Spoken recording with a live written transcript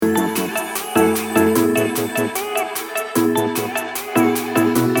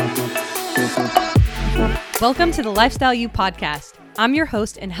Welcome to the Lifestyle You podcast. I'm your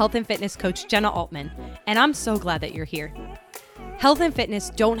host and health and fitness coach, Jenna Altman, and I'm so glad that you're here. Health and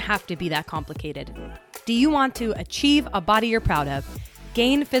fitness don't have to be that complicated. Do you want to achieve a body you're proud of,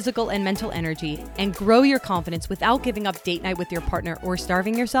 gain physical and mental energy, and grow your confidence without giving up date night with your partner or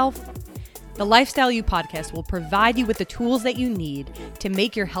starving yourself? The Lifestyle You podcast will provide you with the tools that you need to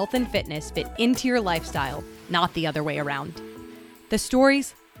make your health and fitness fit into your lifestyle, not the other way around. The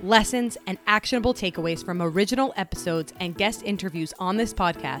stories, lessons, and actionable takeaways from original episodes and guest interviews on this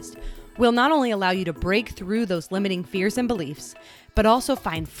podcast will not only allow you to break through those limiting fears and beliefs, but also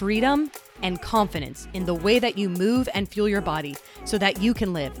find freedom and confidence in the way that you move and fuel your body so that you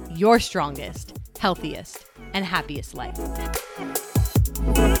can live your strongest, healthiest, and happiest life.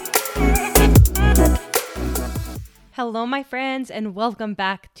 Hello, my friends, and welcome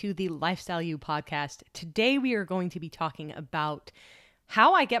back to the Lifestyle You podcast. Today, we are going to be talking about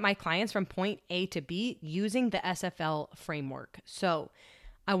how I get my clients from point A to B using the SFL framework. So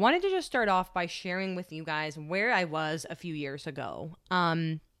I wanted to just start off by sharing with you guys where I was a few years ago.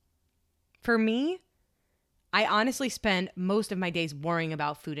 For me, I honestly spent most of my days worrying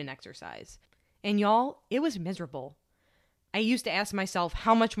about food and exercise. And y'all, it was miserable. I used to ask myself,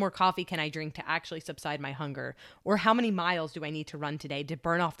 how much more coffee can I drink to actually subside my hunger? Or how many miles do I need to run today to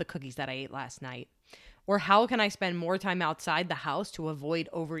burn off the cookies that I ate last night? Or how can I spend more time outside the house to avoid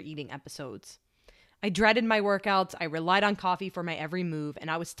overeating episodes? I dreaded my workouts, I relied on coffee for my every move, and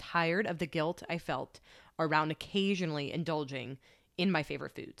I was tired of the guilt I felt around occasionally indulging in my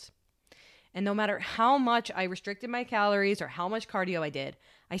favorite foods. And no matter how much I restricted my calories or how much cardio I did,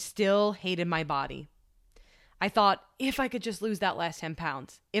 I still hated my body. I thought, if I could just lose that last 10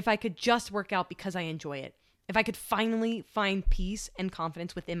 pounds, if I could just work out because I enjoy it, if I could finally find peace and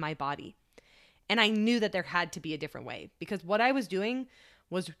confidence within my body. And I knew that there had to be a different way because what I was doing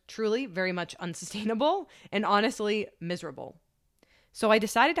was truly very much unsustainable and honestly miserable. So I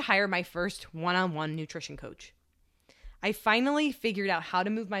decided to hire my first one-on-one nutrition coach. I finally figured out how to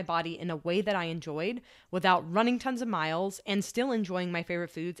move my body in a way that I enjoyed without running tons of miles and still enjoying my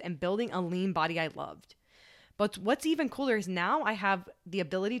favorite foods and building a lean body I loved. But what's even cooler is now I have the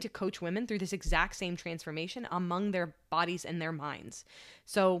ability to coach women through this exact same transformation among their bodies and their minds.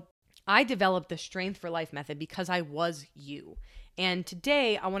 So I developed the Strength for Life method because I was you. And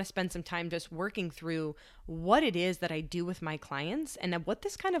today I want to spend some time just working through what it is that I do with my clients and what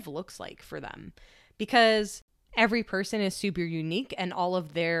this kind of looks like for them. Because every person is super unique and all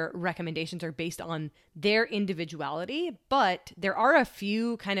of their recommendations are based on their individuality, but there are a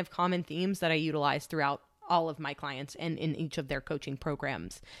few kind of common themes that I utilize throughout all of my clients and in each of their coaching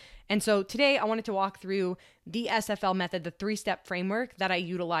programs. And so today I wanted to walk through the SFL method, the 3-step framework that I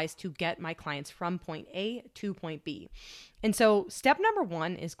utilize to get my clients from point A to point B. And so step number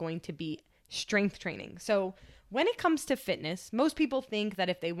 1 is going to be strength training. So when it comes to fitness, most people think that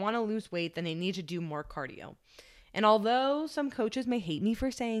if they want to lose weight, then they need to do more cardio. And although some coaches may hate me for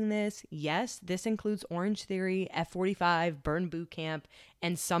saying this, yes, this includes Orange Theory, F45, Burn Boot Camp,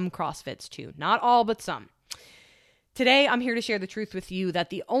 and some CrossFits too. Not all, but some. Today, I'm here to share the truth with you that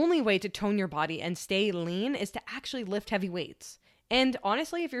the only way to tone your body and stay lean is to actually lift heavy weights. And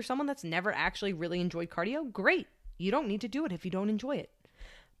honestly, if you're someone that's never actually really enjoyed cardio, great. You don't need to do it if you don't enjoy it.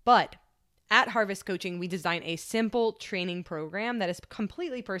 But at Harvest Coaching, we design a simple training program that is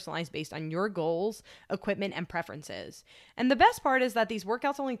completely personalized based on your goals, equipment, and preferences. And the best part is that these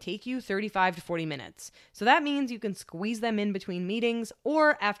workouts only take you 35 to 40 minutes. So that means you can squeeze them in between meetings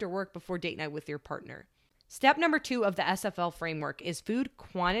or after work before date night with your partner. Step number 2 of the SFL framework is food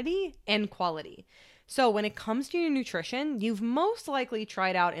quantity and quality. So when it comes to your nutrition, you've most likely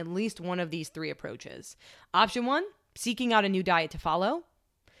tried out at least one of these 3 approaches. Option 1, seeking out a new diet to follow.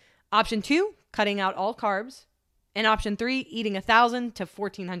 Option 2, cutting out all carbs. And option 3, eating 1,000 to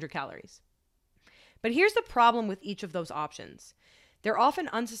 1,400 calories. But here's the problem with each of those options. They're often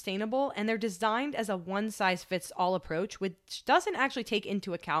unsustainable and they're designed as a one-size-fits-all approach, which doesn't actually take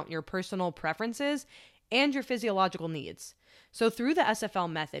into account your personal preferences and your physiological needs. So through the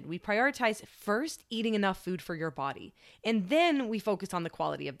SFL method, we prioritize first eating enough food for your body, and then we focus on the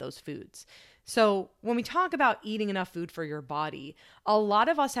quality of those foods. So when we talk about eating enough food for your body, a lot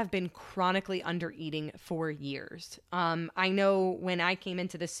of us have been chronically under-eating for years. I know when I came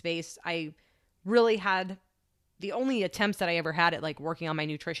into this space, I really had the only attempts that I ever had at working on my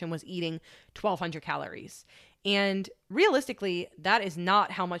nutrition was eating 1,200 calories. And realistically, that is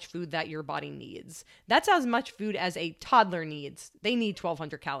not how much food that your body needs. That's as much food as a toddler needs. They need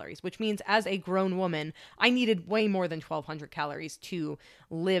 1,200 calories, which means as a grown woman, I needed way more than 1,200 calories to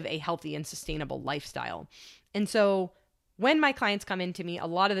live a healthy and sustainable lifestyle. And so when my clients come into me, a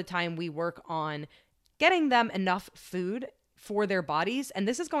lot of the time we work on getting them enough food for their bodies. And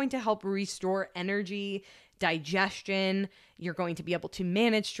this is going to help restore energy, digestion. You're going to be able to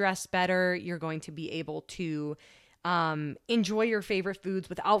manage stress better. You're going to be able to enjoy your favorite foods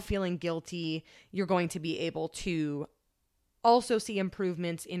without feeling guilty. You're going to be able to also see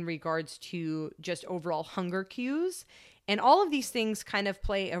improvements in regards to just overall hunger cues. And all of these things kind of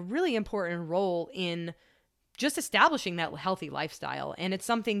play a really important role in just establishing that healthy lifestyle. And it's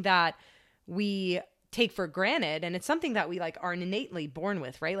something that we take for granted, and it's something that we are innately born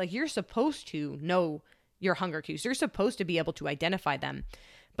with, right? You're supposed to know your hunger cues. You're supposed to be able to identify them.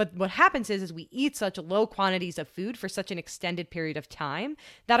 But what happens is we eat such low quantities of food for such an extended period of time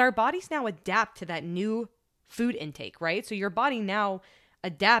that our bodies now adapt to that new food intake, right? So your body now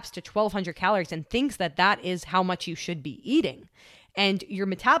adapts to 1,200 calories and thinks that that is how much you should be eating. And your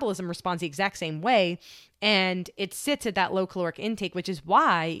metabolism responds the exact same way. And it sits at that low caloric intake, which is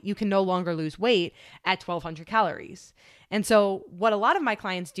why you can no longer lose weight at 1,200 calories. And so what a lot of my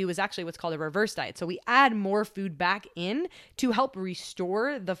clients do is actually what's called a reverse diet. So we add more food back in to help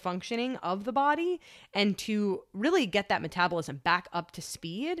restore the functioning of the body and to really get that metabolism back up to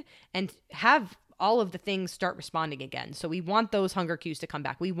speed and have all of the things start responding again. So we want those hunger cues to come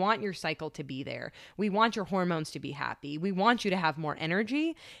back. We want your cycle to be there. We want your hormones to be happy. We want you to have more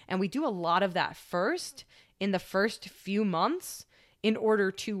energy. And we do a lot of that first in the first few months in order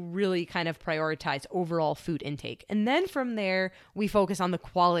to really kind of prioritize overall food intake. And then from there, we focus on the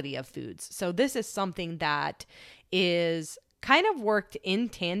quality of foods. So this is something that is kind of worked in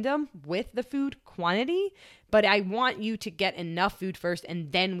tandem with the food quantity, but I want you to get enough food first,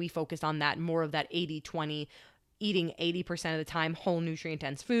 and then we focus on that more of that 80-20, eating 80% of the time whole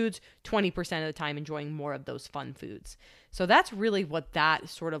nutrient-dense foods, 20% of the time enjoying more of those fun foods. So that's really what that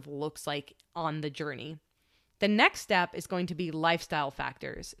sort of looks like on the journey. The next step is going to be lifestyle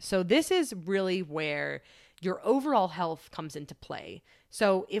factors. So this is really where your overall health comes into play.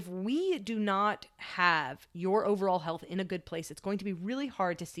 So if we do not have your overall health in a good place, it's going to be really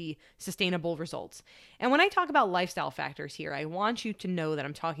hard to see sustainable results. And when I talk about lifestyle factors here, I want you to know that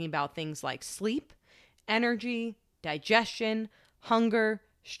I'm talking about things like sleep, energy, digestion, hunger,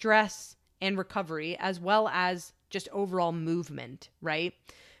 stress, and recovery, as well as just overall movement, right?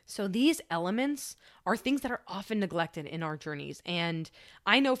 So these elements are things that are often neglected in our journeys. And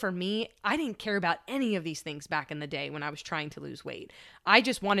I know for me, I didn't care about any of these things back in the day when I was trying to lose weight. I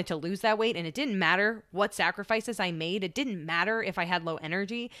just wanted to lose that weight, and it didn't matter what sacrifices I made. It didn't matter if I had low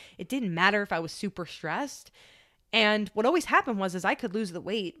energy. It didn't matter if I was super stressed. And what always happened was I could lose the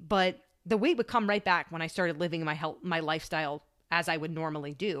weight, but the weight would come right back when I started living my lifestyle as I would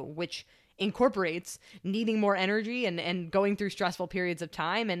normally do, which incorporates needing more energy and going through stressful periods of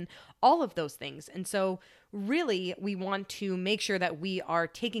time and all of those things. And so really we want to make sure that we are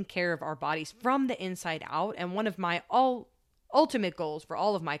taking care of our bodies from the inside out. And one of my ultimate goals for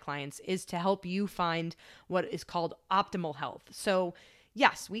all of my clients is to help you find what is called optimal health. So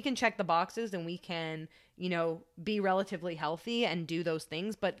yes, we can check the boxes and we can, be relatively healthy and do those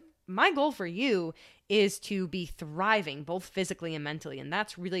things, but my goal for you is to be thriving both physically and mentally. And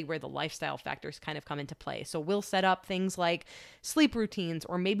that's really where the lifestyle factors kind of come into play. So we'll set up things like sleep routines,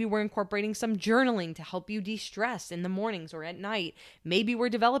 or maybe we're incorporating some journaling to help you de-stress in the mornings or at night. Maybe we're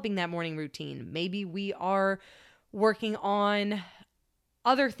developing that morning routine. Maybe we are working on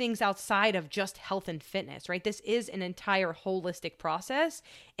other things outside of just health and fitness, right? This is an entire holistic process.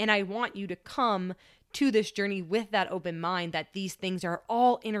 And I want you to come to this journey with that open mind that these things are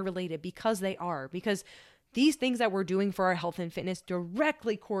all interrelated, because they are, because these things that we're doing for our health and fitness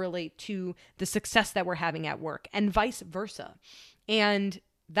directly correlate to the success that we're having at work and vice versa. And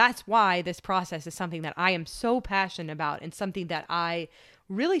that's why this process is something that I am so passionate about and something that I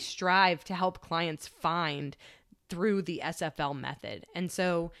really strive to help clients find through the SFL method. And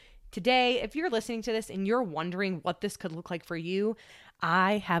so today, if you're listening to this and you're wondering what this could look like for you,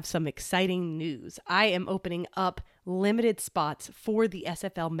 I have some exciting news. I am opening up limited spots for the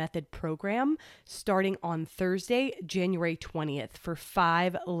SFL Method program starting on Thursday, January 20th for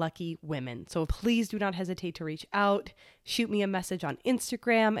 5 lucky women. So please do not hesitate to reach out. Shoot me a message on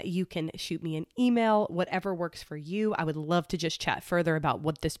Instagram. You can shoot me an email, whatever works for you. I would love to just chat further about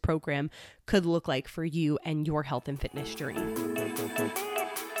what this program could look like for you and your health and fitness journey.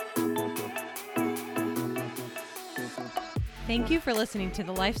 Thank you for listening to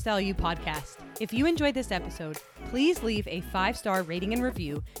the Lifestyle You podcast. If you enjoyed this episode, please leave a 5-star rating and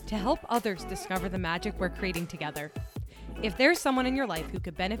review to help others discover the magic we're creating together. If there's someone in your life who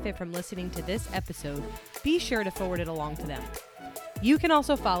could benefit from listening to this episode, be sure to forward it along to them. You can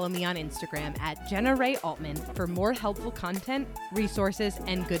also follow me on Instagram at Jenna Ray Altman for more helpful content, resources,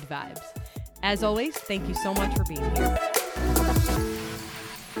 and good vibes. As always, thank you so much for being here.